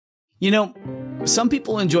You know, some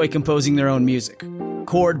people enjoy composing their own music,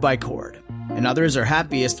 chord by chord, and others are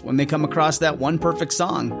happiest when they come across that one perfect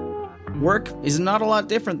song. Work is not a lot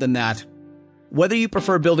different than that. Whether you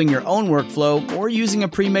prefer building your own workflow or using a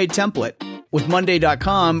pre-made template, with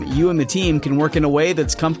Monday.com, you and the team can work in a way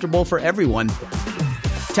that's comfortable for everyone.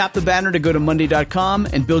 Tap the banner to go to Monday.com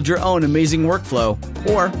and build your own amazing workflow,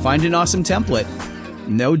 or find an awesome template.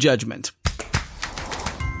 No judgment.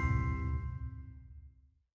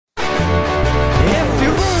 If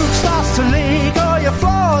your roof starts to leak or your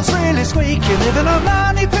floor's really squeak, you live in a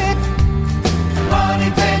money pit.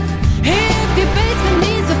 Money pit. If your basement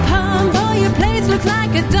needs a pump or your place looks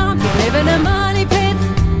like a dump, you live in a money pit.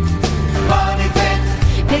 Money pit.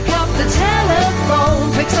 Pick up the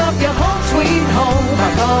telephone, fix up your home sweet home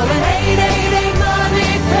by calling 888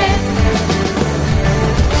 Money Pit.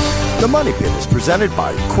 The Money Pit is presented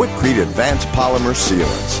by Quikrete Advanced Polymer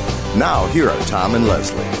Sealants. Now, here are Tom and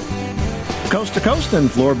Leslie. Coast to coast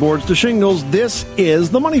and floorboards to shingles, this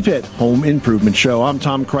is the Money Pit Home Improvement Show. I'm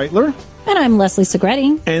Tom Kreitler. And I'm Leslie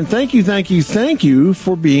Segretti. And thank you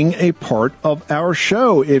for being a part of our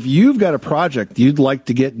show. If you've got a project you'd like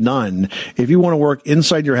to get done, if you want to work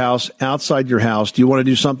inside your house, outside your house, do you want to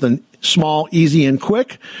do something small, easy, and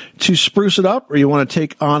quick to spruce it up, or you want to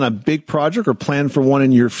take on a big project or plan for one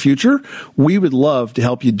in your future, we would love to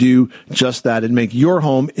help you do just that and make your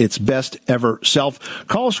home its best ever self.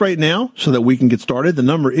 Call us right now so that we can get started. The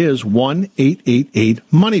number is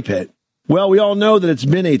 1-888-MONEY-PIT. Well, we all know that it's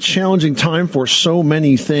been a challenging time for so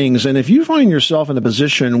many things. And if you find yourself in a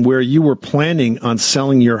position where you were planning on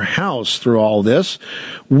selling your house through all this,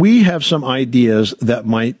 we have some ideas that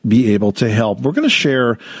might be able to help. We're going to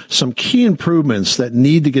share some key improvements that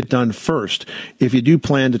need to get done first if you do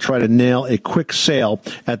plan to try to nail a quick sale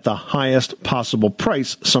at the highest possible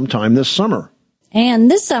price sometime this summer.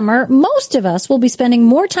 And this summer, most of us will be spending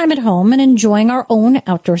more time at home and enjoying our own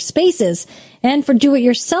outdoor spaces. And for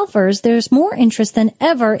do-it-yourselfers, there's more interest than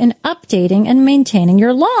ever in updating and maintaining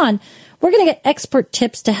your lawn. We're going to get expert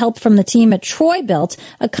tips to help from the team at Troy-Bilt,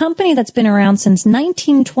 a company that's been around since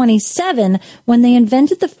 1927 when they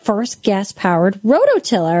invented the first gas-powered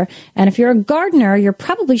rototiller. And if you're a gardener, you're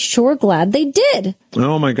probably sure glad they did.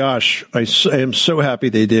 Oh, my gosh. I am so happy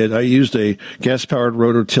they did. I used a gas-powered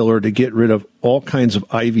rototiller to get rid of all kinds of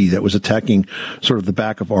ivy that was attacking sort of the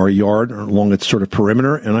back of our yard or along its sort of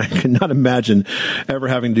perimeter, and I cannot imagine ever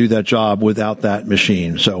having to do that job without that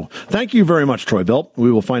machine. So thank you very much, Troy-Bilt.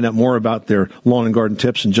 We will find out more about their lawn and garden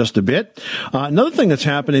tips in just a bit. Another thing that's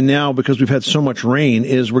happening now, because we've had so much rain,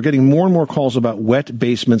 is we're getting more and more calls about wet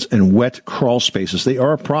basements and wet crawl spaces. They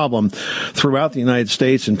are a problem throughout the United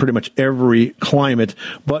States in pretty much every climate.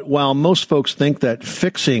 But while most folks think that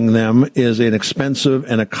fixing them is an expensive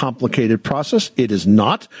and a complicated process, it is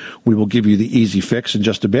not. We will give you the easy fix in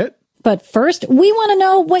just a bit. But first, we want to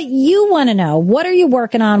know what you want to know. What are you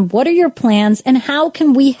working on? What are your plans? And how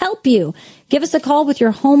can we help you? Give us a call with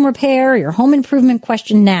your home repair, your home improvement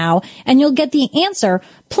question now, and you'll get the answer.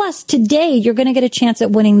 Plus, today, you're going to get a chance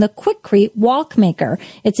at winning the Quikrete Walk Maker.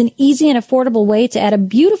 It's an easy and affordable way to add a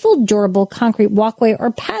beautiful, durable concrete walkway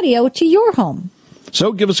or patio to your home.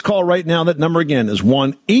 So give us a call right now. That number again is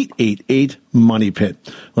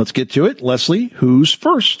 1-888-MONEY-PIT. Let's get to it. Leslie, who's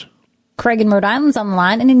first? Craig in Rhode Island's on the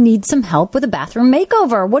line and he needs some help with a bathroom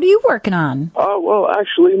makeover. What are you working on? Well,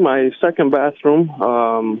 actually, my second bathroom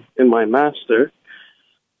in my master,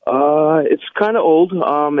 it's kind of old.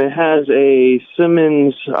 It has a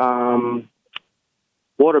Simmons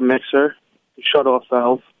water mixer, shut-off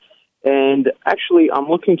valve. And actually, I'm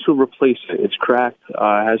looking to replace it. It's cracked,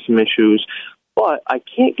 has some issues. But I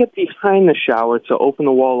can't get behind the shower to open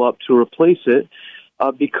the wall up to replace it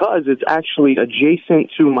because it's actually adjacent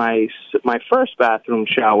to my first bathroom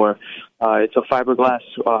shower. It's a fiberglass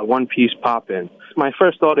one-piece pop-in. My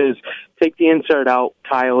first thought is take the insert out,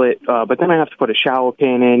 tile it, but then I have to put a shower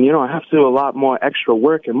pan in. You know, I have to do a lot more extra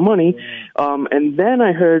work and money. And then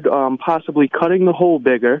I heard possibly cutting the hole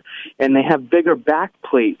bigger, and they have bigger back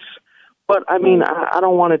plates. But, I mean, I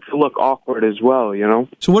don't want it to look awkward as well, you know?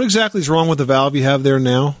 So what exactly is wrong with the valve you have there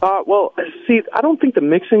now? Well, see, I don't think the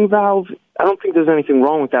mixing valve, I don't think there's anything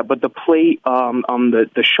wrong with that. But the plate,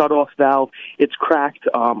 the shutoff valve, it's cracked.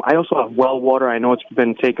 I also have well water. I know it's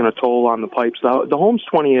been taking a toll on the pipes. The home's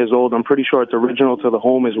 20 years old. I'm pretty sure it's original to the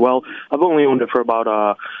home as well. I've only owned it for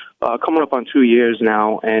about coming up on 2 years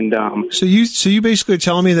now. And So you basically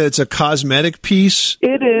telling me that it's a cosmetic piece?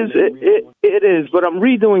 It is. It It is, but I'm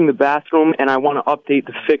redoing the bathroom, and I want to update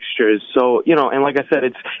the fixtures. So, and like I said,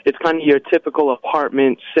 it's kind of your typical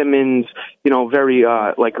apartment, Simmons, very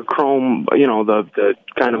like a chrome, the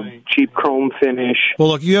kind of cheap chrome finish. Well,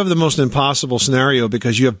 look, you have the most impossible scenario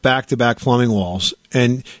because you have back-to-back plumbing walls,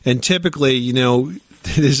 and typically,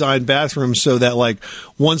 design bathrooms so that like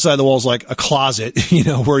one side of the wall is like a closet,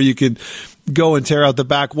 where you could go and tear out the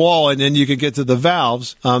back wall and then you could get to the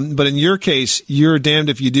valves. But in your case, you're damned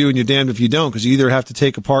if you do and you're damned if you don't, because you either have to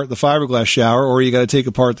take apart the fiberglass shower or you got to take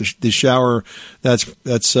apart the shower that's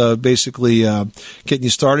basically getting you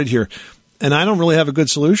started here. And I don't really have a good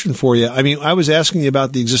solution for you. I mean, I was asking you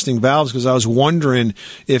about the existing valves because I was wondering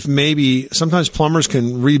if maybe sometimes plumbers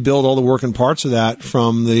can rebuild all the working parts of that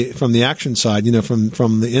from the action side,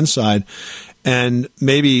 from the inside, and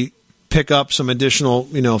maybe pick up some additional,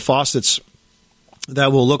 faucets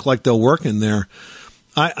that will look like they'll work in there.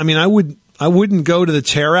 I wouldn't go to the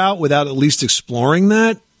tear out without at least exploring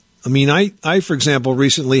that. I mean, I for example,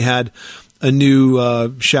 recently had a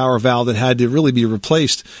new shower valve that had to really be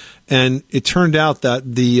replaced. And it turned out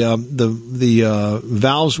that the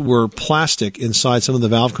valves were plastic inside. Some of the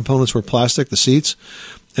valve components were plastic, the seats.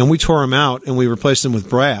 And we tore them out and we replaced them with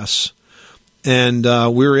brass. And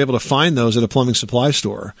we were able to find those at a plumbing supply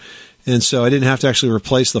store. And so I didn't have to actually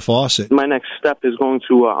replace the faucet. My next step is I'm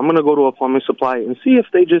going to go to a plumbing supply and see if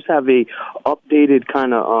they just have a updated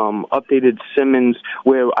updated Simmons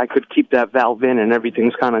where I could keep that valve in and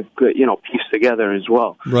everything's kind of good, pieced together as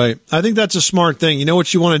well. Right. I think that's a smart thing. You know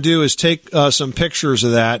what you want to do is take some pictures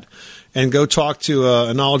of that and go talk to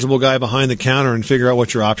a knowledgeable guy behind the counter and figure out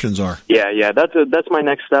what your options are. Yeah, that's my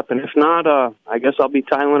next step. And if not, I guess I'll be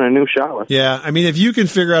tiling a new shower. Yeah, I mean, if you can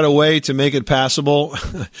figure out a way to make it passable,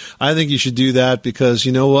 I think you should do that because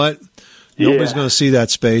you know what? Nobody's going to see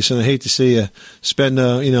that space, and I hate to see you spend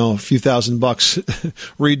a few $1,000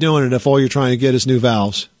 redoing it if all you're trying to get is new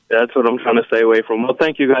valves. That's what I'm trying to stay away from. Well,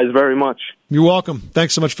 thank you guys very much. You're welcome.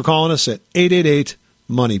 Thanks so much for calling us at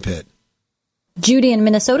 888-MONEY-PIT. Judy in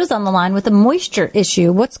Minnesota's on the line with a moisture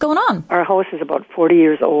issue. What's going on? Our house is about 40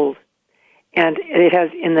 years old, and it has,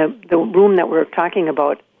 in the room that we're talking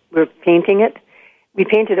about, we're painting it. We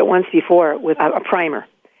painted it once before with a primer,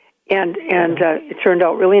 and it turned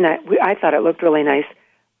out really nice. I thought it looked really nice,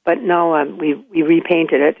 but now we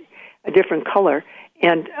repainted it a different color,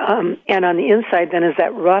 and on the inside then is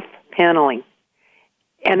that rough paneling,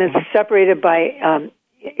 and it's separated by,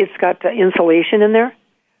 it's got insulation in there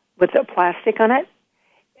with the plastic on it.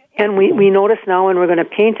 And we notice now when we're going to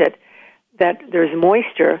paint it that there's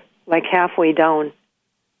moisture like halfway down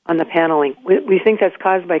on the paneling. We think that's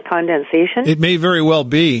caused by condensation. It may very well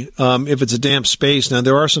be if it's a damp space. Now,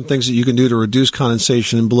 there are some things that you can do to reduce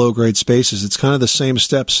condensation in below-grade spaces. It's kind of the same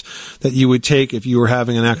steps that you would take if you were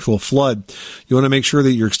having an actual flood. You want to make sure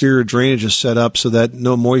that your exterior drainage is set up so that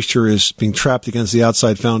no moisture is being trapped against the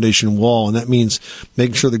outside foundation wall, and that means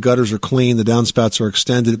making sure the gutters are clean, the downspouts are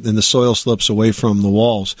extended, and the soil slopes away from the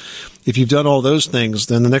walls. If you've done all those things,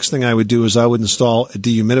 then the next thing I would do is I would install a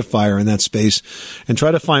dehumidifier in that space and try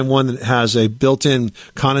to find one that has a built-in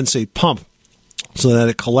condensate pump so that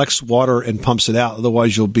it collects water and pumps it out.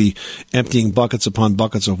 Otherwise, you'll be emptying buckets upon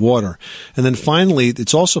buckets of water. And then finally,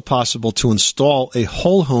 it's also possible to install a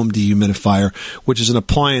whole home dehumidifier, which is an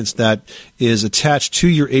appliance that is attached to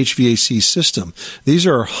your HVAC system. These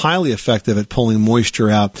are highly effective at pulling moisture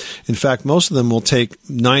out. In fact, most of them will take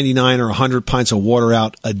 99 or 100 pints of water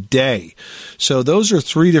out a day. So those are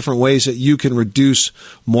 3 different ways that you can reduce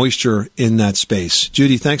moisture in that space.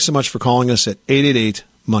 Judy, thanks so much for calling us at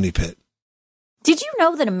 888-MONEY-PIT. Did you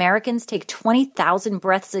know that Americans take 20,000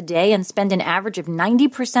 breaths a day and spend an average of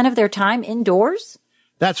 90% of their time indoors?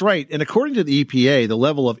 That's right. And according to the EPA, the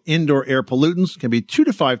level of indoor air pollutants can be 2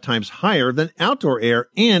 to 5 times higher than outdoor air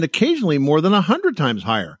and occasionally more than 100 times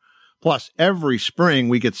higher. Plus, every spring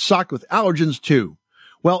we get socked with allergens too.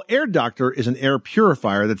 Well, Air Doctor is an air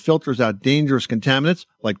purifier that filters out dangerous contaminants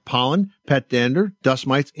like pollen, pet dander, dust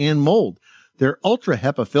mites, and mold. Their Ultra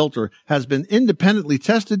HEPA filter has been independently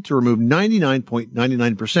tested to remove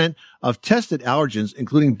 99.99% of tested allergens,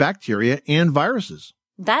 including bacteria and viruses.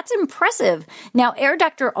 That's impressive. Now, Air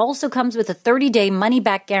Doctor also comes with a 30-day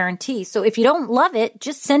money-back guarantee, so if you don't love it,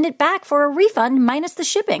 just send it back for a refund minus the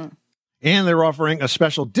shipping. And they're offering a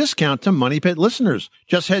special discount to Money Pit listeners.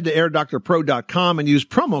 Just head to airdoctorpro.com and use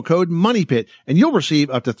promo code MONEYPIT, and you'll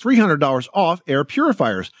receive up to $300 off air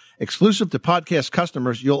purifiers. Exclusive to podcast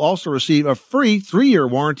customers, you'll also receive a free 3-year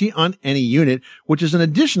warranty on any unit, which is an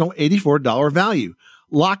additional $84 value.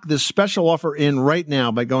 Lock this special offer in right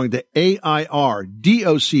now by going to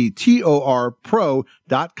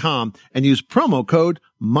airdoctorpro.com and use promo code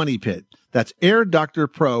MONEYPIT. That's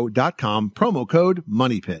airdoctorpro.com, promo code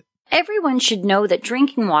MONEYPIT. Everyone should know that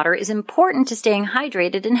drinking water is important to staying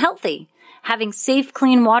hydrated and healthy. Having safe,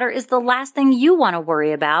 clean water is the last thing you want to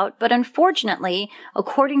worry about, but unfortunately,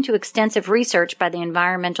 according to extensive research by the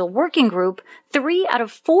Environmental Working Group, 3 out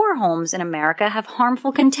of 4 homes in America have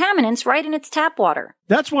harmful contaminants right in its tap water.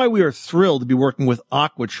 That's why we are thrilled to be working with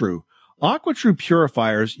AquaTrue. AquaTrue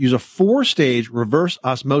purifiers use a 4-stage reverse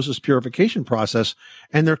osmosis purification process,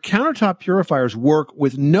 and their countertop purifiers work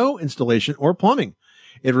with no installation or plumbing.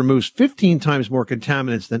 It removes 15 times more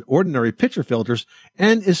contaminants than ordinary pitcher filters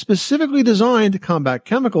and is specifically designed to combat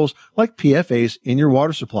chemicals like PFAS in your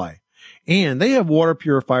water supply. And they have water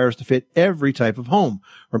purifiers to fit every type of home,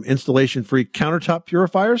 from installation-free countertop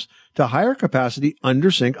purifiers to higher capacity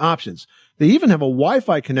under-sink options. They even have a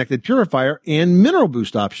Wi-Fi connected purifier and mineral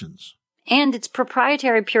boost options. And its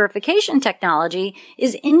proprietary purification technology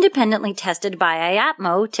is independently tested by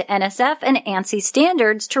IAPMO to NSF and ANSI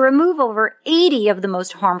standards to remove over 80 of the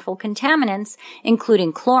most harmful contaminants,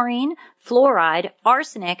 including chlorine, fluoride,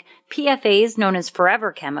 arsenic, PFAS known as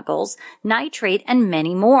forever chemicals, nitrate, and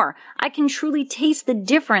many more. I can truly taste the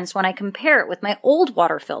difference when I compare it with my old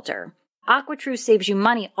water filter. AquaTrue saves you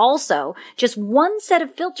money also. Just one set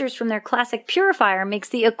of filters from their classic purifier makes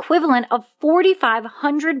the equivalent of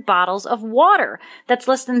 4,500 bottles of water. That's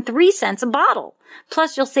less than 3 cents a bottle.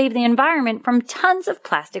 Plus, you'll save the environment from tons of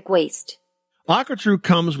plastic waste. AquaTrue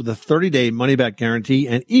comes with a 30-day money-back guarantee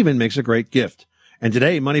and even makes a great gift. And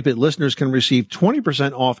today, Money Pit listeners can receive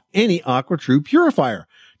 20% off any AquaTrue purifier.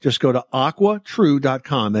 Just go to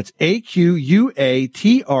aquatrue.com. That's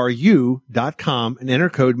AQUATRU.com and enter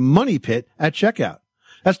code MONEYPIT at checkout.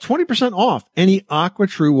 That's 20% off any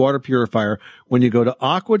AquaTrue water purifier when you go to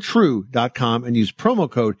aquatrue.com and use promo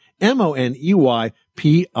code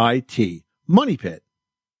MONEYPIT. MONEYPIT.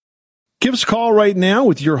 Give us a call right now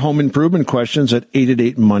with your home improvement questions at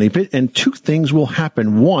 888-MONEYPIT, and 2 things will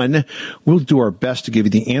happen. 1, we'll do our best to give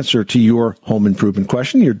you the answer to your home improvement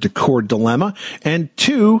question, your decor dilemma. And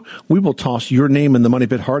 2, we will toss your name in the Money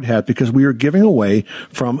Pit hard hat because we are giving away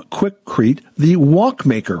from Quikrete the Walk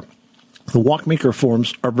Maker. The Walk Maker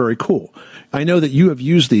forms are very cool. I know that you have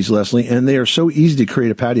used these, Leslie, and they are so easy to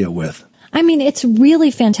create a patio with. I mean, it's really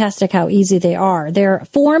fantastic how easy they are. They're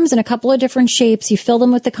forms in a couple of different shapes. You fill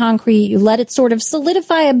them with the concrete. You let it sort of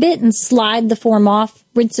solidify a bit and slide the form off,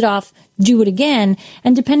 rinse it off, do it again.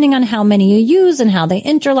 And depending on how many you use and how they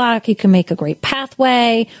interlock, you can make a great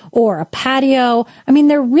pathway or a patio. I mean,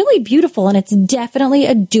 they're really beautiful, and it's definitely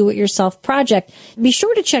a do-it-yourself project. Be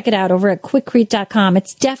sure to check it out over at quikrete.com.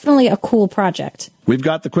 It's definitely a cool project. We've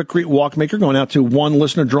got the Quikrete Walk Maker going out to one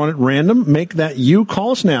listener drawn at random. Make that you.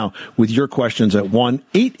 Call us now with your questions at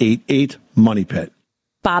 1-888-MONEYPIT.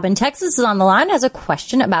 Bob in Texas is on the line, has a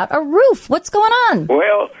question about a roof. What's going on?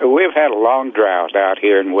 Well, we've had a long drought out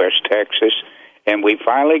here in West Texas, and we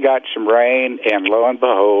finally got some rain, and lo and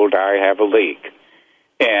behold, I have a leak.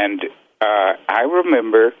 And I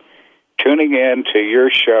remember tuning in to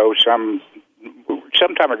your show some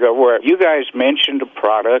time ago where you guys mentioned a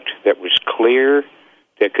product that was clear,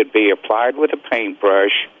 that could be applied with a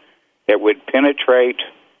paintbrush, that would penetrate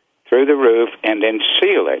through the roof and then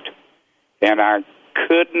seal it. And I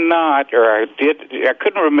couldn't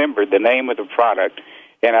remember the name of the product,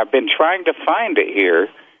 and I've been trying to find it here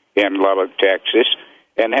in Lubbock, Texas,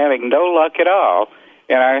 and having no luck at all.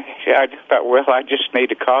 And I thought, well, I just need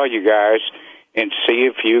to call you guys and see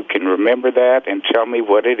if you can remember that and tell me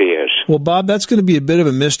what it is. Well, Bob, that's going to be a bit of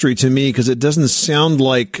a mystery to me because it doesn't sound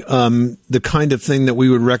like the kind of thing that we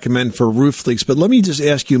would recommend for roof leaks. But let me just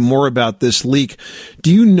ask you more about this leak.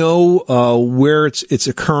 Do you know where it's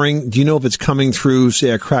occurring? Do you know if it's coming through,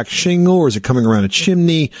 say, a cracked shingle, or is it coming around a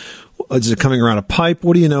chimney? Is it coming around a pipe?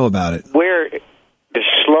 What do you know about it? Where the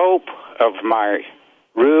slope of my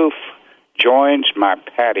roof joins my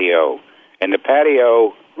patio, and the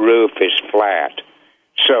patio roof is flat.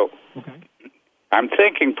 So I'm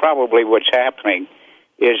thinking probably what's happening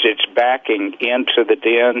is it's backing into the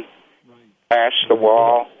den past the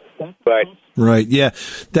wall. But right, yeah.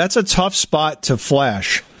 That's a tough spot to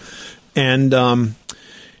flash. And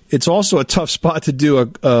it's also a tough spot to do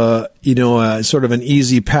a sort of an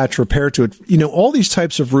easy patch repair to it. You know, all these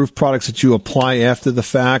types of roof products that you apply after the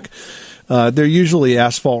fact, they're usually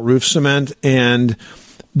asphalt roof cement, and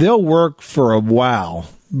they'll work for a while,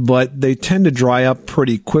 but they tend to dry up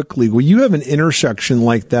pretty quickly. When you have an intersection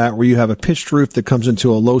like that, where you have a pitched roof that comes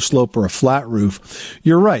into a low slope or a flat roof,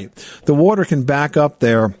 you're right. The water can back up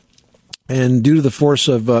there, and due to the force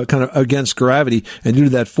of kind of against gravity, and due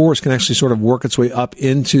to that force, can actually sort of work its way up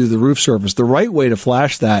into the roof surface. The right way to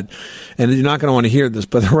flash that, and you're not going to want to hear this,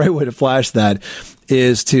 but the right way to flash that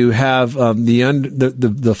is to have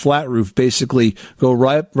the flat roof basically go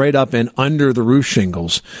right up and under the roof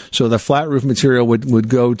shingles. So the flat roof material would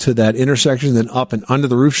go to that intersection, then up and under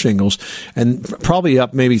the roof shingles, and probably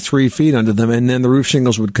up maybe 3 feet under them, and then the roof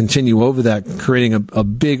shingles would continue over that, creating a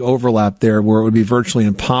big overlap there where it would be virtually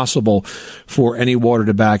impossible for any water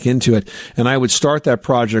to back into it. And I would start that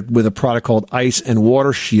project with a product called Ice and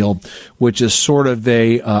Water Shield, which is sort of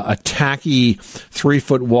a tacky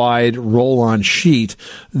 3-foot wide roll-on sheet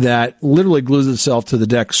that literally glues itself to the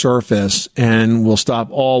deck surface and will stop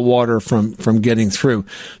all water from getting through.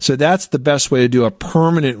 So that's the best way to do a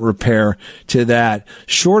permanent repair to that.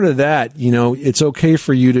 Short of that, it's okay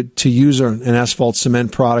for you to use an asphalt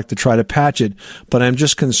cement product to try to patch it, but I'm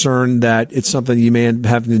just concerned that it's something you may end up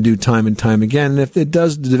having to do time and time again. And if it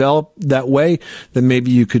does develop that way, then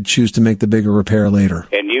maybe you could choose to make the bigger repair later.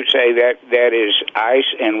 And you say that is Ice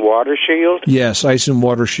and Water Shield? Yes, Ice and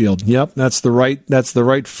Water Shield. Yep, that's the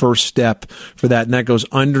right first step for that, and that goes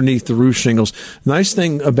underneath the roof shingles. Nice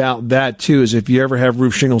thing about that too is if you ever have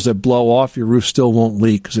roof shingles that blow off, your roof still won't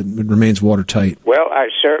leak because it remains watertight. Well, I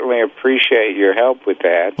certainly appreciate your help with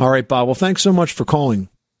that. All right, Bob. Well, thanks so much for calling.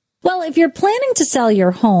 Well, if you're planning to sell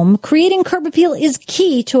your home, creating curb appeal is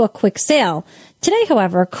key to a quick sale. Today,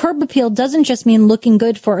 however, curb appeal doesn't just mean looking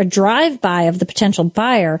good for a drive-by of the potential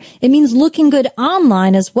buyer. It means looking good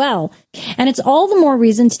online as well. And it's all the more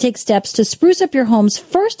reason to take steps to spruce up your home's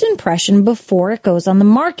first impression before it goes on the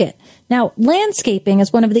market. Now, landscaping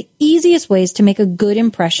is one of the easiest ways to make a good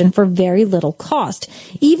impression for very little cost.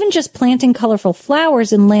 Even just planting colorful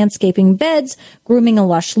flowers in landscaping beds, grooming a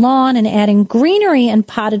lush lawn, and adding greenery and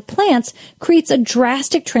potted plants creates a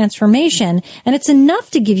drastic transformation, and it's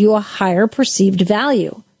enough to give you a higher perceived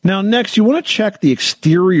value. Now, next, you want to check the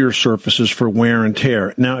exterior surfaces for wear and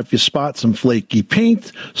tear. Now, if you spot some flaky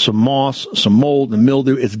paint, some moss, some mold, and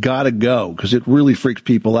mildew, it's got to go because it really freaks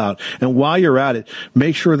people out. And while you're at it,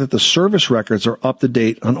 make sure that the service records are up to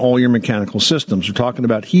date on all your mechanical systems. We're talking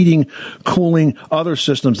about heating, cooling, other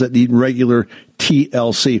systems that need regular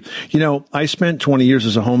TLC. I spent 20 years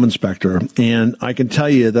as a home inspector, and I can tell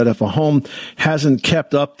you that if a home hasn't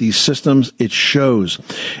kept up these systems, it shows.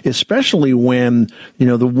 Especially when,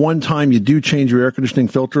 the one time you do change your air conditioning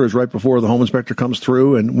filter is right before the home inspector comes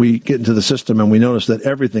through, and we get into the system and we notice that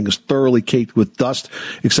everything is thoroughly caked with dust,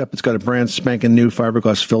 except it's got a brand spanking new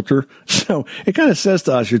fiberglass filter. So it kind of says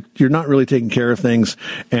to us, you're not really taking care of things,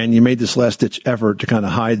 and you made this last-ditch effort to kind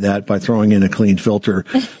of hide that by throwing in a clean filter.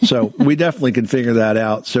 So we definitely can figure that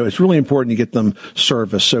out. So it's really important to get them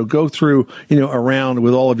serviced. So go through, around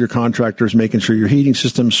with all of your contractors, making sure your heating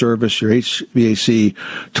system service, your HVAC,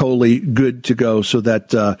 totally good to go so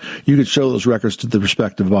that you can show those records to the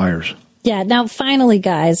respective buyers. Yeah. Now, finally,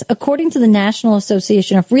 guys, according to the National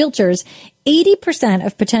Association of Realtors, 80%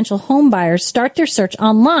 of potential home buyers start their search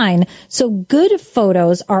online, so good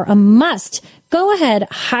photos are a must. Go ahead,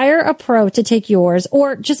 hire a pro to take yours,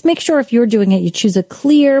 or just make sure if you're doing it, you choose a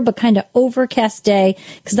clear but kind of overcast day,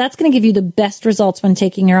 because that's going to give you the best results when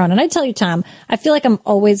taking your own. And I tell you, Tom, I feel like I'm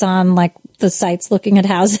always on the sites looking at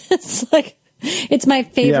houses. It's my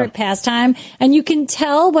favorite pastime. And you can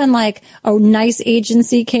tell when a nice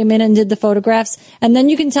agency came in and did the photographs. And then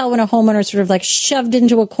you can tell when a homeowner sort of shoved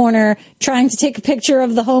into a corner trying to take a picture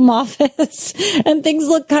of the home office and things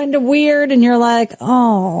look kind of weird. And you're like,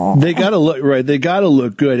 oh. They got to look right. They got to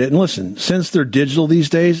look good. And listen, since they're digital these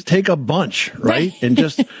days, take a bunch, right? And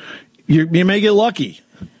just, you may get lucky.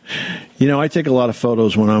 I take a lot of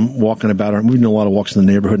photos when I'm walking about. I'm doing a lot of walks in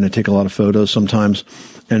the neighborhood, and I take a lot of photos sometimes.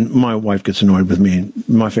 And my wife gets annoyed with me, and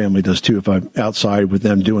my family does too, if I'm outside with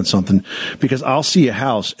them doing something, because I'll see a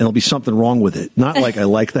house and there'll be something wrong with it. Not like I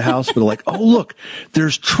like the house, but oh, look,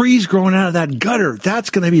 there's trees growing out of that gutter. That's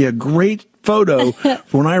going to be a great photo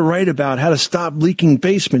for when I write about how to stop leaking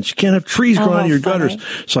basements. You can't have trees growing out of your gutters.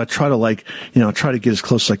 So I try to try to get as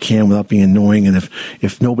close as I can without being annoying. And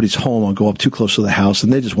if nobody's home, I'll go up too close to the house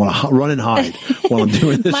and they just want to run and hide while I'm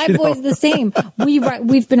doing this. My boy's the same.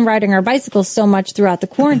 We've been riding our bicycles so much throughout the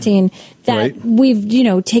quarantine that we've,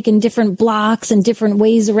 taken different blocks and different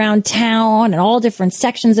ways around town and all different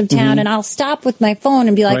sections of town. And I'll stop with my phone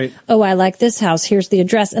and be like, oh, I like this house. Here's the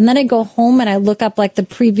address. And then I go home and I look up the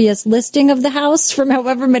previous listing of the house from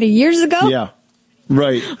however many years ago. Yeah.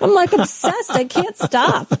 Right. I'm obsessed. I can't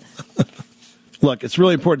stop. Look, it's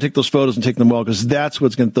really important to take those photos and take them well, because that's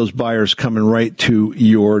what's going to get those buyers coming right to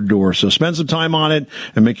your door. So spend some time on it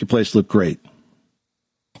and make your place look great.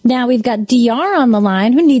 Now we've got DR on the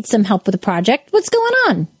line who needs some help with the project. What's going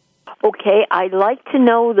on? Okay, I'd like to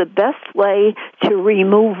know the best way to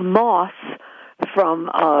remove moss from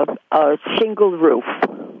a shingled roof.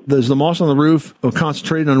 Is the moss on the roof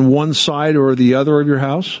concentrated on one side or the other of your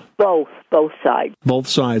house? Both sides. Both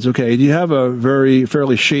sides. Okay. Do you have a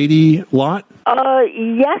fairly shady lot?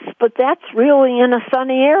 Yes, but that's really in a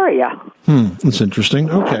sunny area. That's interesting.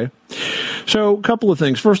 Okay. So a couple of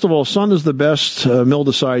things. First of all, sun is the best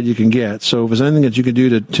mildewcide you can get. So if there's anything that you can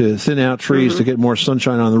do to thin out trees to get more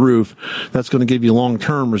sunshine on the roof, that's going to give you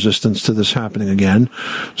long-term resistance to this happening again.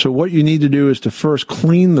 So what you need to do is to first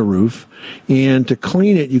clean the roof. And to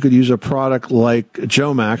clean it, you could use a product like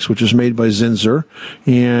Jomax, which is made by Zinsser.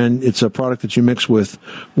 And it's a product that you mix with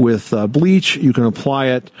bleach. You can apply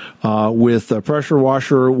it with a pressure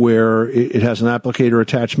washer where it has an applicator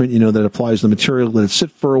attachment, that applies the material. Let it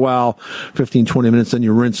sit for a while, 15, 20 minutes, then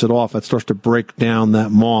you rinse it off. That starts to break down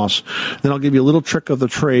that moss. Then I'll give you a little trick of the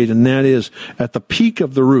trade, and that is at the peak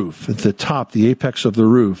of the roof, at the top, the apex of the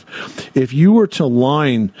roof, if you were to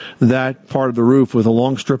line that part of the roof with a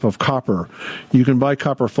long strip of copper, you can buy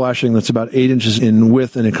copper flashing that's about 8 inches in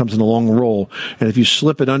width, and it comes in a long roll. And if you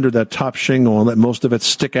slip it under that top shingle and let most of it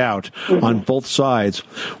stick out on both sides,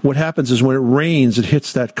 what happens is when it rains, it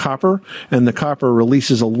hits that copper, and the copper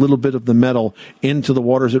releases a little bit of the metal into the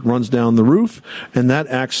water as it runs down the roof, and that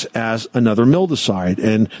acts as another mildewcide.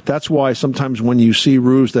 And that's why sometimes when you see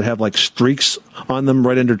roofs that have like streaks on them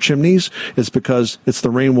right under chimneys, it's because it's the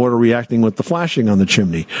rainwater reacting with the flashing on the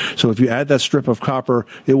chimney. So if you add that strip of copper,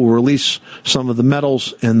 it will release some of the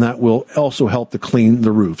metals, and that will also help to clean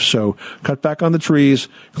the roof. So cut back on the trees,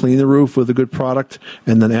 clean the roof with a good product,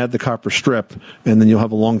 and then add the copper strip, and then you'll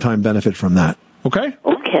have a long time benefit from that. Okay?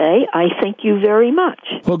 Okay, I thank you very much.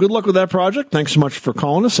 Well, good luck with that project. Thanks so much for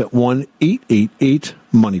calling us at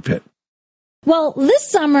 1-888-MONEYPIT. Well, this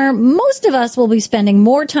summer, most of us will be spending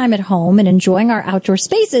more time at home and enjoying our outdoor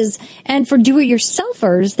spaces. And for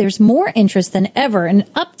do-it-yourselfers, there's more interest than ever in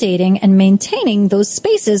updating and maintaining those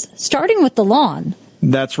spaces, starting with the lawn.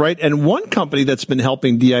 That's right. And one company that's been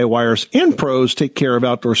helping DIYers and pros take care of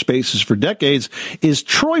outdoor spaces for decades is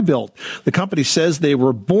Troy-Bilt. The company says they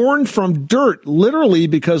were born from dirt, literally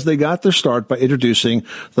because they got their start by introducing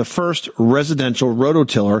the first residential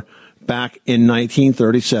rototiller back in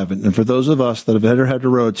 1937. And for those of us that have ever had to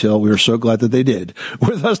rototill, we are so glad that they did.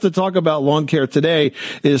 With us to talk about lawn care today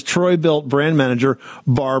is Troy-Bilt brand manager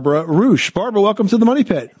Barbara Roosh. Barbara, welcome to the Money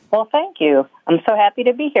Pit. Well, thank you. I'm so happy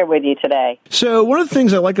to be here with you today. So one of the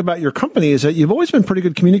things I like about your company is that you've always been pretty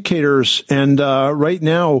good communicators, and right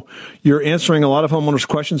now you're answering a lot of homeowners'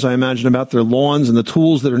 questions, I imagine, about their lawns and the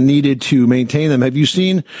tools that are needed to maintain them. Have you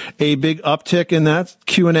seen a big uptick in that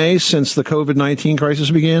Q&A since the COVID-19 crisis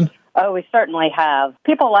began? Oh, we certainly have.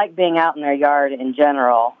 People like being out in their yard in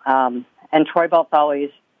general, and Troy-Bilt's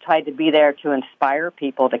always tried to be there to inspire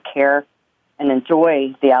people to care and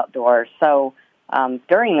enjoy the outdoors. So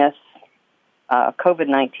during this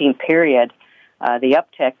COVID-19 period, the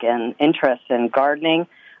uptick in interest in gardening,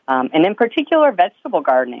 and in particular vegetable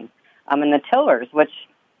gardening, and the tillers, which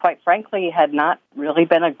quite frankly had not really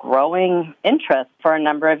been a growing interest for a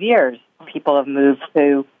number of years. People have moved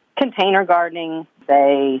to container gardening.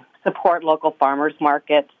 They support local farmers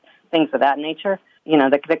markets, things of that nature. You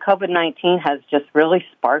know, the COVID-19 has just really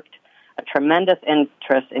sparked a tremendous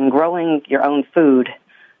interest in growing your own food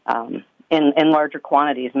in larger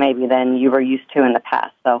quantities maybe than you were used to in the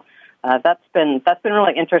past. So that's been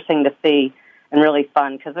really interesting to see and really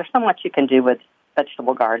fun because there's so much you can do with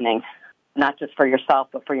vegetable gardening. Not just for yourself,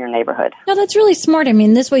 but for your neighborhood. No, that's really smart. I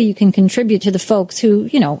mean, this way you can contribute to the folks who,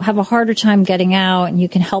 have a harder time getting out, and you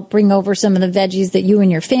can help bring over some of the veggies that you and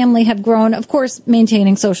your family have grown. Of course,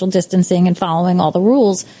 maintaining social distancing and following all the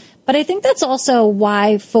rules. But I think that's also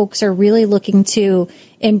why folks are really looking to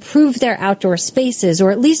improve their outdoor spaces,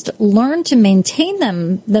 or at least learn to maintain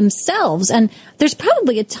them themselves. And there's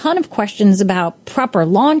probably a ton of questions about proper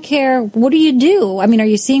lawn care. What do you do? I mean, are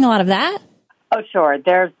you seeing a lot of that? Oh, sure.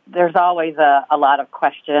 There's always a lot of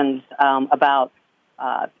questions about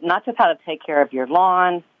not just how to take care of your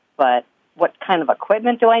lawn, but what kind of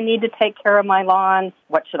equipment do I need to take care of my lawn?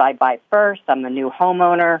 What should I buy first? I'm a new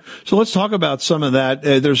homeowner. So let's talk about some of that.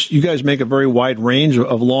 You guys make a very wide range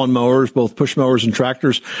of lawn mowers, both push mowers and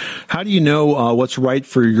tractors. How do you know what's right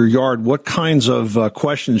for your yard? What kinds of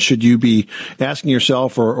questions should you be asking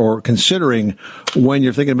yourself or considering when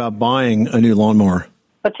you're thinking about buying a new lawnmower?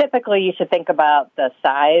 But typically, you should think about the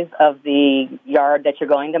size of the yard that you're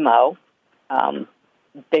going to mow.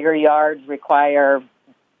 Bigger yards require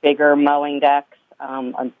bigger mowing decks,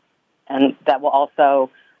 and that will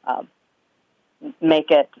also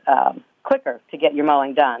make it quicker to get your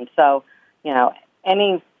mowing done. So,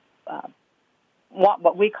 any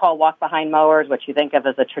what we call walk-behind mowers, which you think of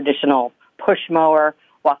as a traditional push mower,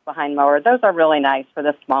 walk-behind mower, those are really nice for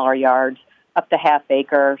the smaller yards. up to half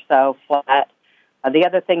acre, so flat. The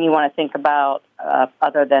other thing you want to think about,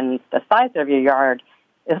 other than the size of your yard,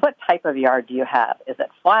 is what type of yard do you have? Is it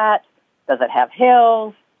flat? Does it have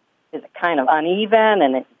hills? Is it kind of uneven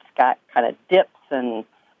and it's got kind of dips and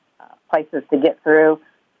places to get through?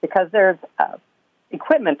 Because there's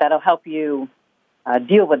equipment that'll help you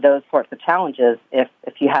deal with those sorts of challenges if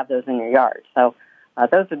you have those in your yard. So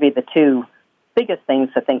those would be the two biggest things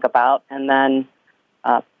to think about. And then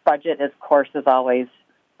budget, of course, is always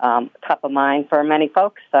top of mind for many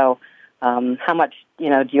folks. So how much do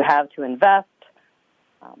you have to invest?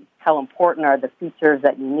 How important are the features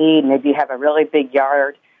that you need? Maybe you have a really big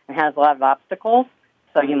yard and has a lot of obstacles,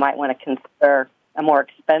 so you might want to consider a more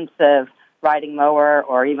expensive riding mower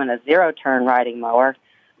or even a zero-turn riding mower,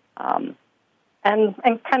 and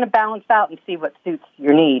kind of balance out and see what suits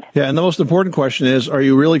your need. Yeah, and the most important question is, are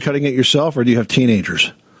you really cutting it yourself, or do you have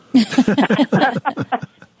teenagers?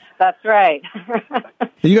 That's right.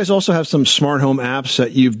 You guys also have some smart home apps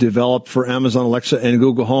that you've developed for Amazon Alexa and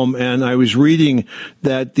Google Home, and I was reading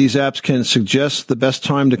that these apps can suggest the best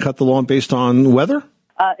time to cut the lawn based on weather?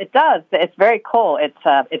 It does. It's very cool.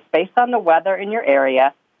 It's based on the weather in your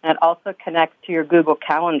area, and it also connects to your Google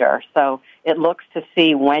Calendar. So it looks to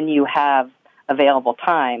see when you have available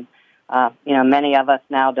time. Many of us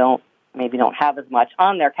now don't have as much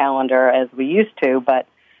on their calendar as we used to, but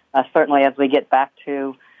certainly as we get back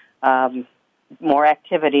to more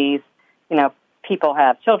activities,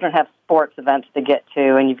 children have sports events to get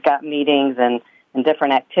to, and you've got meetings and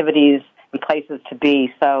different activities and places to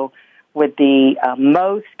be. So with the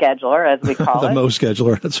mow scheduler, as we call it. The mow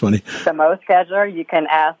scheduler, that's funny. The mow scheduler, you can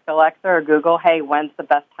ask Alexa or Google, hey, when's the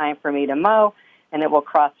best time for me to mow? And it will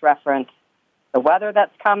cross-reference the weather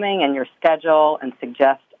that's coming and your schedule and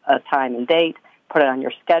suggest a time and date, put it on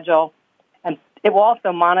your schedule. And it will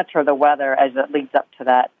also monitor the weather as it leads up to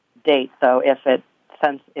that date. So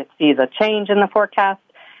since it sees a change in the forecast,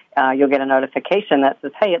 you'll get a notification that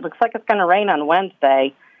says, hey, it looks like it's going to rain on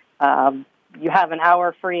Wednesday. You have an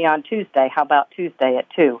hour free on Tuesday. How about Tuesday at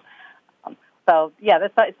 2?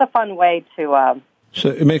 It's a fun way to... So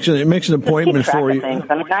it makes an appointment for you.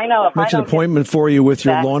 Makes an appointment for you with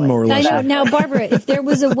your lawnmower. Now, Barbara, if there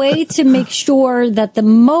was a way to make sure that the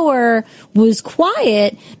mower was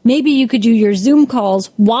quiet, maybe you could do your Zoom calls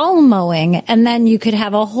while mowing, and then you could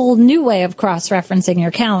have a whole new way of cross-referencing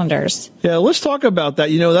your calendars. Yeah, let's talk about that.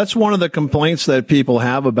 That's one of the complaints that people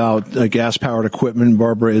have about gas-powered equipment,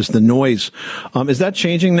 Barbara, is the noise. Is that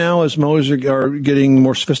changing now as mowers are getting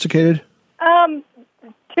more sophisticated?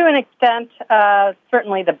 To an extent,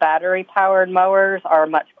 certainly the battery-powered mowers are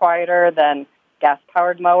much quieter than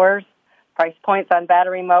gas-powered mowers. Price points on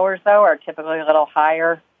battery mowers, though, are typically a little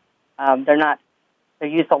higher. They're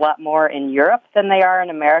used a lot more in Europe than they are in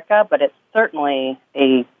America, but it's certainly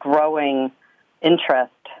a growing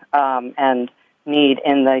interest and need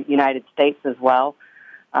in the United States as well.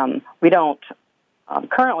 We don't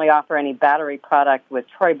currently offer any battery product with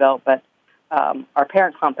Troy-Bilt, but our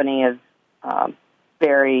parent company is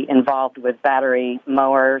very involved with battery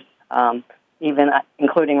mowers, even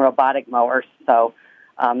including robotic mowers. So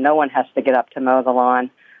no one has to get up to mow the lawn.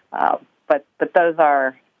 But those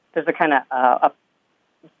are kind of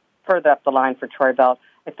further up the line for Troy-Bilt.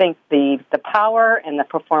 I think the power and the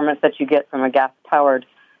performance that you get from a gas-powered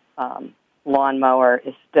lawnmower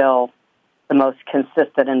is still the most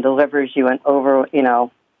consistent and delivers you an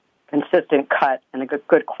consistent cut and a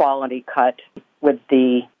good quality cut with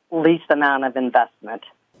the least amount of investment.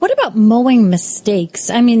 What about mowing mistakes?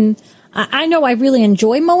 I mean, I know I really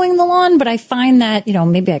enjoy mowing the lawn, but I find that,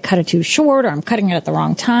 maybe I cut it too short or I'm cutting it at the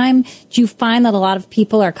wrong time. Do you find that a lot of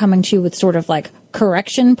people are coming to you with sort of like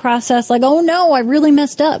correction process, like, oh no, I really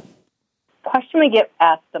messed up? Question we get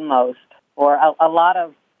asked the most, or a lot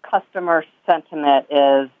of customer sentiment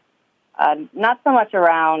is not so much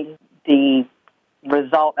around the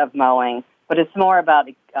result of mowing, but it's more about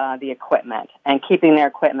the equipment and keeping their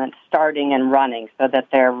equipment starting and running so that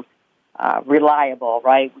they're reliable,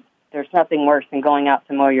 right? There's nothing worse than going out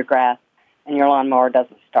to mow your grass and your lawnmower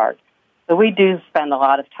doesn't start. So we do spend a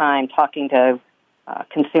lot of time talking to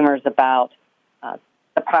consumers about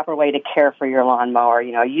the proper way to care for your lawnmower.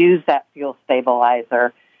 Use that fuel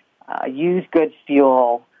stabilizer, use good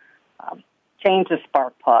fuel, change the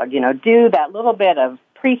spark plug, do that little bit of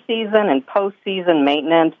preseason and postseason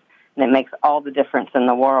maintenance, and it makes all the difference in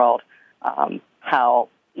the world how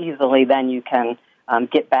easily then you can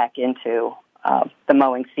get back into the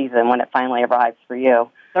mowing season when it finally arrives for you.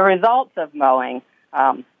 The results of mowing,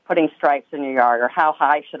 putting stripes in your yard, or how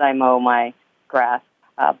high should I mow my grass,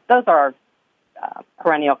 those are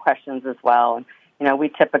perennial questions as well. And, we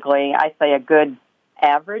typically, I say a good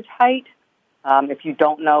average height if you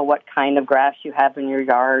don't know what kind of grass you have in your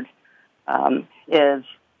yard, is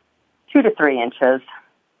 2 to 3 inches,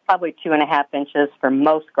 probably 2.5 inches for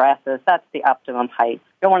most grasses. That's the optimum height.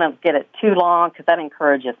 You don't want to get it too long because that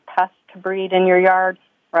encourages pests to breed in your yard,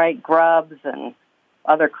 right? Grubs and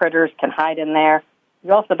other critters can hide in there.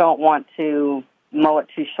 You also don't want to mow it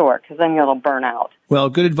too short because then it'll burn out. Well,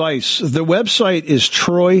 good advice. The website is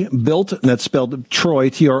Troy Built, and that's spelled Troy,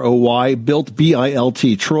 T-R-O-Y, Built,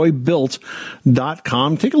 B-I-L-T,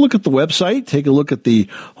 troybuilt.com. Take a look at the website. Take a look at the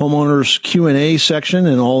homeowners Q&A section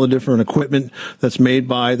and all the different equipment that's made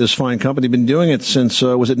by this fine company. Been doing it since,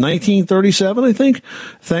 was it 1937, I think?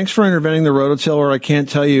 Thanks for inventing the rototiller. I can't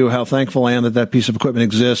tell you how thankful I am that that piece of equipment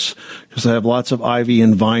exists because I have lots of ivy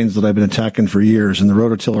and vines that I've been attacking for years, and the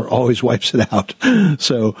rototiller always wipes it out.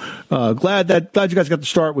 So, glad you guys got to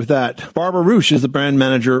start with that. Barbara Roosh is the brand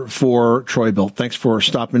manager for Troy Built. Thanks for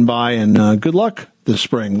stopping by, and good luck this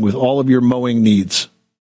spring with all of your mowing needs.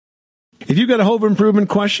 If you've got a home improvement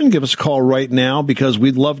question, give us a call right now because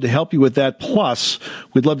we'd love to help you with that. Plus,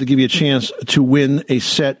 we'd love to give you a chance to win a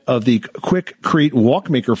set of the Quickcrete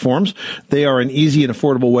Walkmaker forms. They are an easy and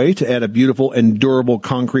affordable way to add a beautiful and durable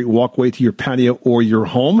concrete walkway to your patio or your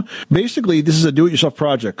home. Basically, this is a do-it-yourself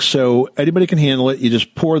project, so anybody can handle it. You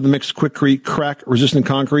just pour the mixed Quickcrete crack-resistant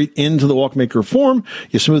concrete into the Walkmaker form.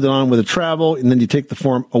 You smooth it on with a trowel, and then you take the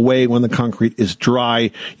form away when the concrete is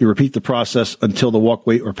dry. You repeat the process until the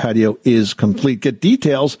walkway or patio is complete. Get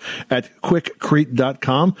details at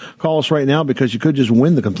quickcrete.com. Call us right now because you could just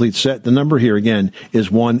win the complete set. The number here again is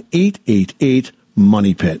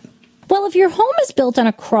 1-888-MONEY-PIT. Well, if your home is built on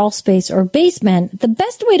a crawl space or basement, the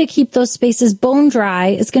best way to keep those spaces bone dry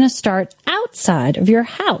is going to start outside of your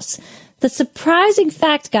house. The surprising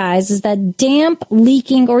fact, guys, is that damp,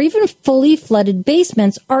 leaking, or even fully flooded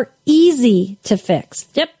basements are easy to fix.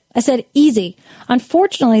 Yep, I said easy.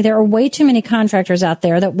 Unfortunately, there are way too many contractors out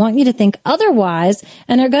there that want you to think otherwise,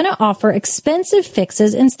 and they're going to offer expensive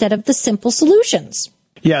fixes instead of the simple solutions.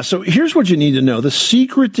 Yeah, so here's what you need to know. The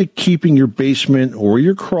secret to keeping your basement or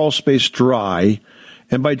your crawl space dry,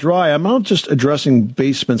 and by dry, I'm not just addressing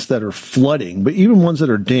basements that are flooding, but even ones that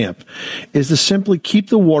are damp, is to simply keep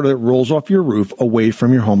the water that rolls off your roof away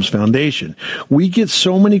from your home's foundation. We get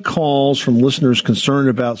so many calls from listeners concerned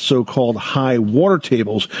about so-called high water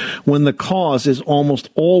tables when the cause is almost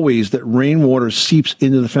always that rainwater seeps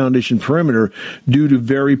into the foundation perimeter due to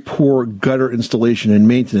very poor gutter installation and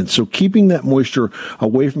maintenance. So keeping that moisture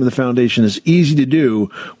away from the foundation is easy to do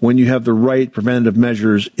when you have the right preventative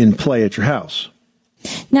measures in play at your house.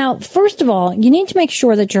 Now, first of all, you need to make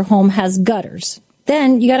sure that your home has gutters.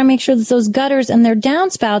 Then you got to make sure that those gutters and their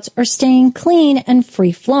downspouts are staying clean and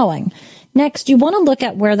free-flowing. Next, you want to look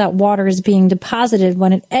at where that water is being deposited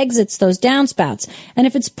when it exits those downspouts. And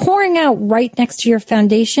if it's pouring out right next to your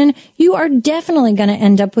foundation, you are definitely going to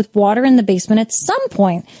end up with water in the basement at some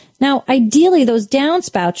point. Now, ideally, those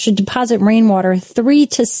downspouts should deposit rainwater 3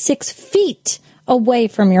 to 6 feet away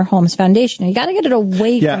from your home's foundation. You got to get it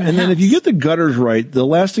away from the house. Yeah, and then if you get the gutters right, the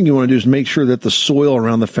last thing you want to do is make sure that the soil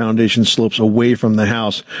around the foundation slopes away from the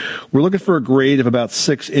house. We're looking for a grade of about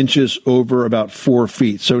 6 inches over about 4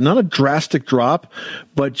 feet. So not a drastic drop,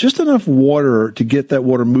 but just enough water to get that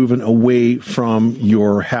water moving away from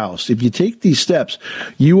your house. If you take these steps,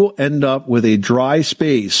 you will end up with a dry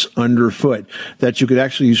space underfoot that you could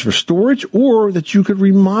actually use for storage or that you could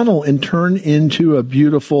remodel and turn into a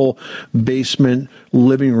beautiful basement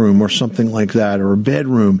living room or something like that, or a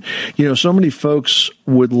bedroom. You know, so many folks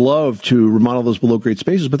would love to remodel those below grade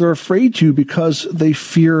spaces, but they're afraid to because they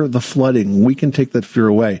fear the flooding. We can take that fear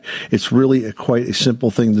away. It's really quite a simple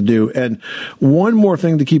thing to do. And one more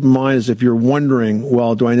thing to keep in mind is if you're wondering,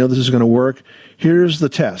 well, do I know this is going to work? Here's the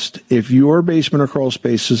test. If your basement or crawl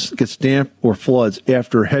spaces gets damp or floods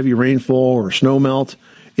after heavy rainfall or snow melt,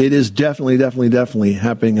 it is definitely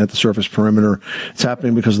happening at the surface perimeter. It's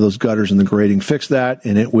happening because of those gutters and the grading. Fix that,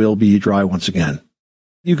 and it will be dry once again.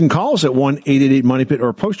 You can call us at 1-888-MONEY-PIT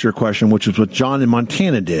or post your question, which is what John in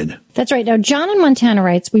Montana did. That's right. Now, John in Montana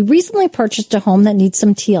writes, we recently purchased a home that needs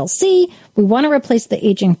some TLC. We want to replace the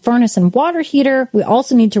aging furnace and water heater. We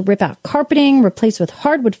also need to rip out carpeting, replace with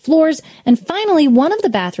hardwood floors. And finally, one of the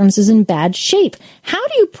bathrooms is in bad shape. How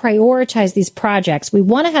do you prioritize these projects? We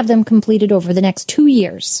want to have them completed over the next 2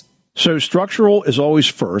 years. So structural is always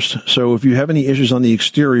first. So if you have any issues on the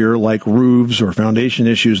exterior, like roofs or foundation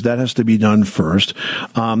issues, that has to be done first.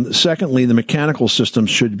 Secondly, the mechanical systems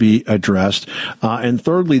should be addressed. And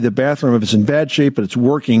thirdly, the bathroom, if it's in bad shape but it's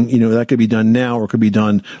working, you know, that could be done now or could be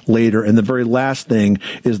done later. And the very last thing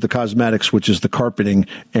is the cosmetics, which is the carpeting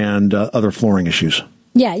and other flooring issues.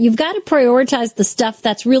 Yeah, you've got to prioritize the stuff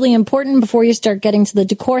that's really important before you start getting to the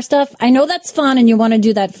decor stuff. I know that's fun and you want to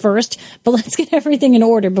do that first, but let's get everything in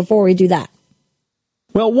order before we do that.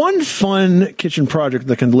 Well, one fun kitchen project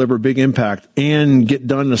that can deliver big impact and get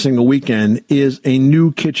done in a single weekend is a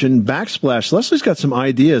new kitchen backsplash. Leslie's got some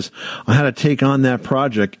ideas on how to take on that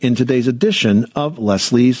project in today's edition of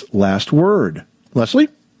Leslie's Last Word. Leslie?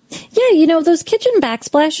 Yeah, those kitchen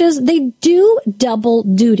backsplashes, they do double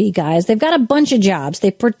duty, guys. They've got a bunch of jobs.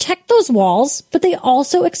 They protect those walls, but they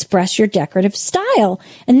also express your decorative style.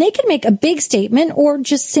 And they can make a big statement or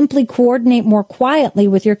just simply coordinate more quietly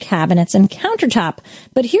with your cabinets and countertop.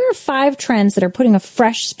 But here are 5 trends that are putting a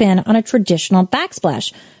fresh spin on a traditional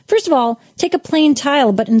backsplash. First of all, take a plain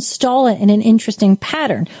tile, but install it in an interesting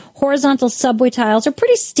pattern. Horizontal subway tiles are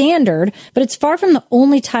pretty standard, but it's far from the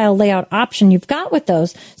only tile layout option you've got with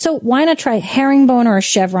those. So why not try herringbone or a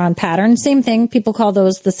chevron pattern? Same thing. People call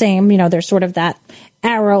those the same. They're sort of that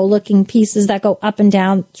arrow-looking pieces that go up and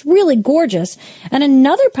down. It's really gorgeous. And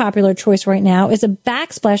another popular choice right now is a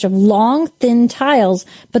backsplash of long, thin tiles,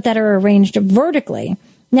 but that are arranged vertically.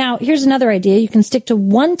 Now, here's another idea. You can stick to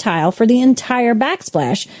one tile for the entire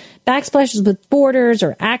backsplash. Backsplashes with borders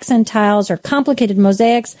or accent tiles or complicated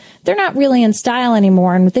mosaics, they're not really in style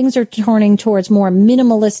anymore, and things are turning towards more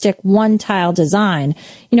minimalistic one-tile design.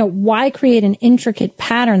 Why create an intricate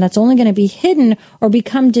pattern that's only going to be hidden or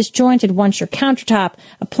become disjointed once your countertop,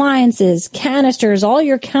 appliances, canisters, all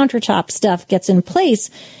your countertop stuff gets in place?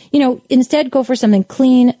 Instead go for something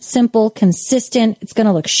clean, simple, consistent. It's going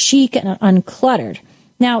to look chic and uncluttered.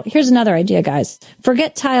 Now, here's another idea, guys.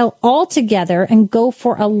 Forget tile altogether and go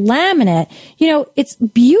for a laminate. It's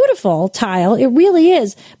beautiful tile. It really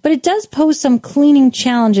is. But it does pose some cleaning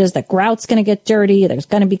challenges. The grout's going to get dirty. There's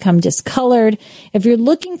going to become discolored. If you're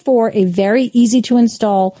looking for a very easy to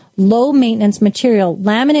install, low maintenance material,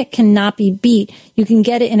 laminate cannot be beat. You can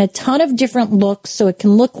get it in a ton of different looks, so it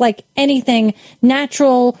can look like anything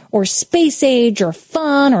natural or space age or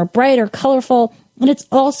fun or bright or colorful. And it's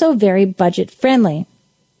also very budget friendly.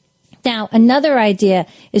 Now, another idea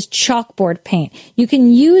is chalkboard paint. You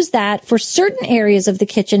can use that for certain areas of the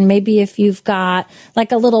kitchen. Maybe if you've got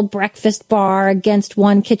like a little breakfast bar against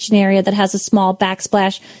one kitchen area that has a small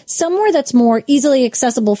backsplash, somewhere that's more easily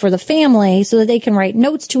accessible for the family so that they can write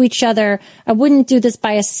notes to each other. I wouldn't do this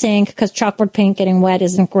by a sink because chalkboard paint getting wet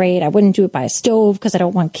isn't great. I wouldn't do it by a stove because I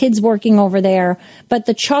don't want kids working over there. But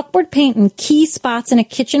the chalkboard paint in key spots in a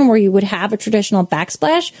kitchen where you would have a traditional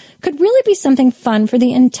backsplash could really be something fun for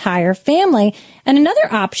the entire family. And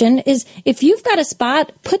another option is if you've got a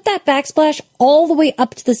spot, put that backsplash all the way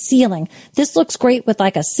up to the ceiling. This looks great with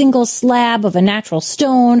like a single slab of a natural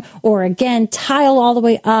stone, or again, tile all the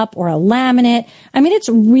way up, or a laminate. It's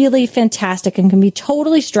really fantastic and can be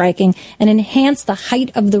totally striking and enhance the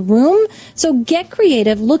height of the room. So get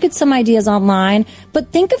creative, look at some ideas online,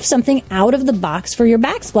 but think of something out of the box for your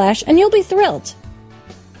backsplash and you'll be thrilled.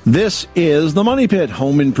 This is the Money Pit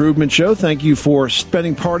Home Improvement Show. Thank you for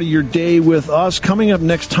spending part of your day with us. Coming up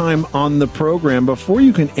next time on the program, before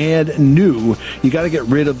you can add new, you got to get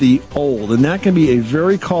rid of the old. And that can be a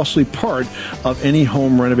very costly part of any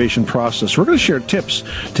home renovation process. We're going to share tips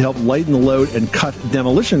to help lighten the load and cut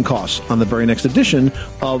demolition costs on the very next edition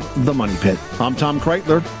of the Money Pit. I'm Tom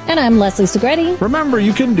Kreitler. And I'm Leslie Segretti. Remember,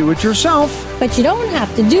 you can do it yourself, but you don't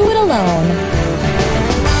have to do it alone.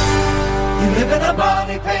 You live in a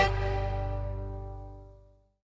money pit.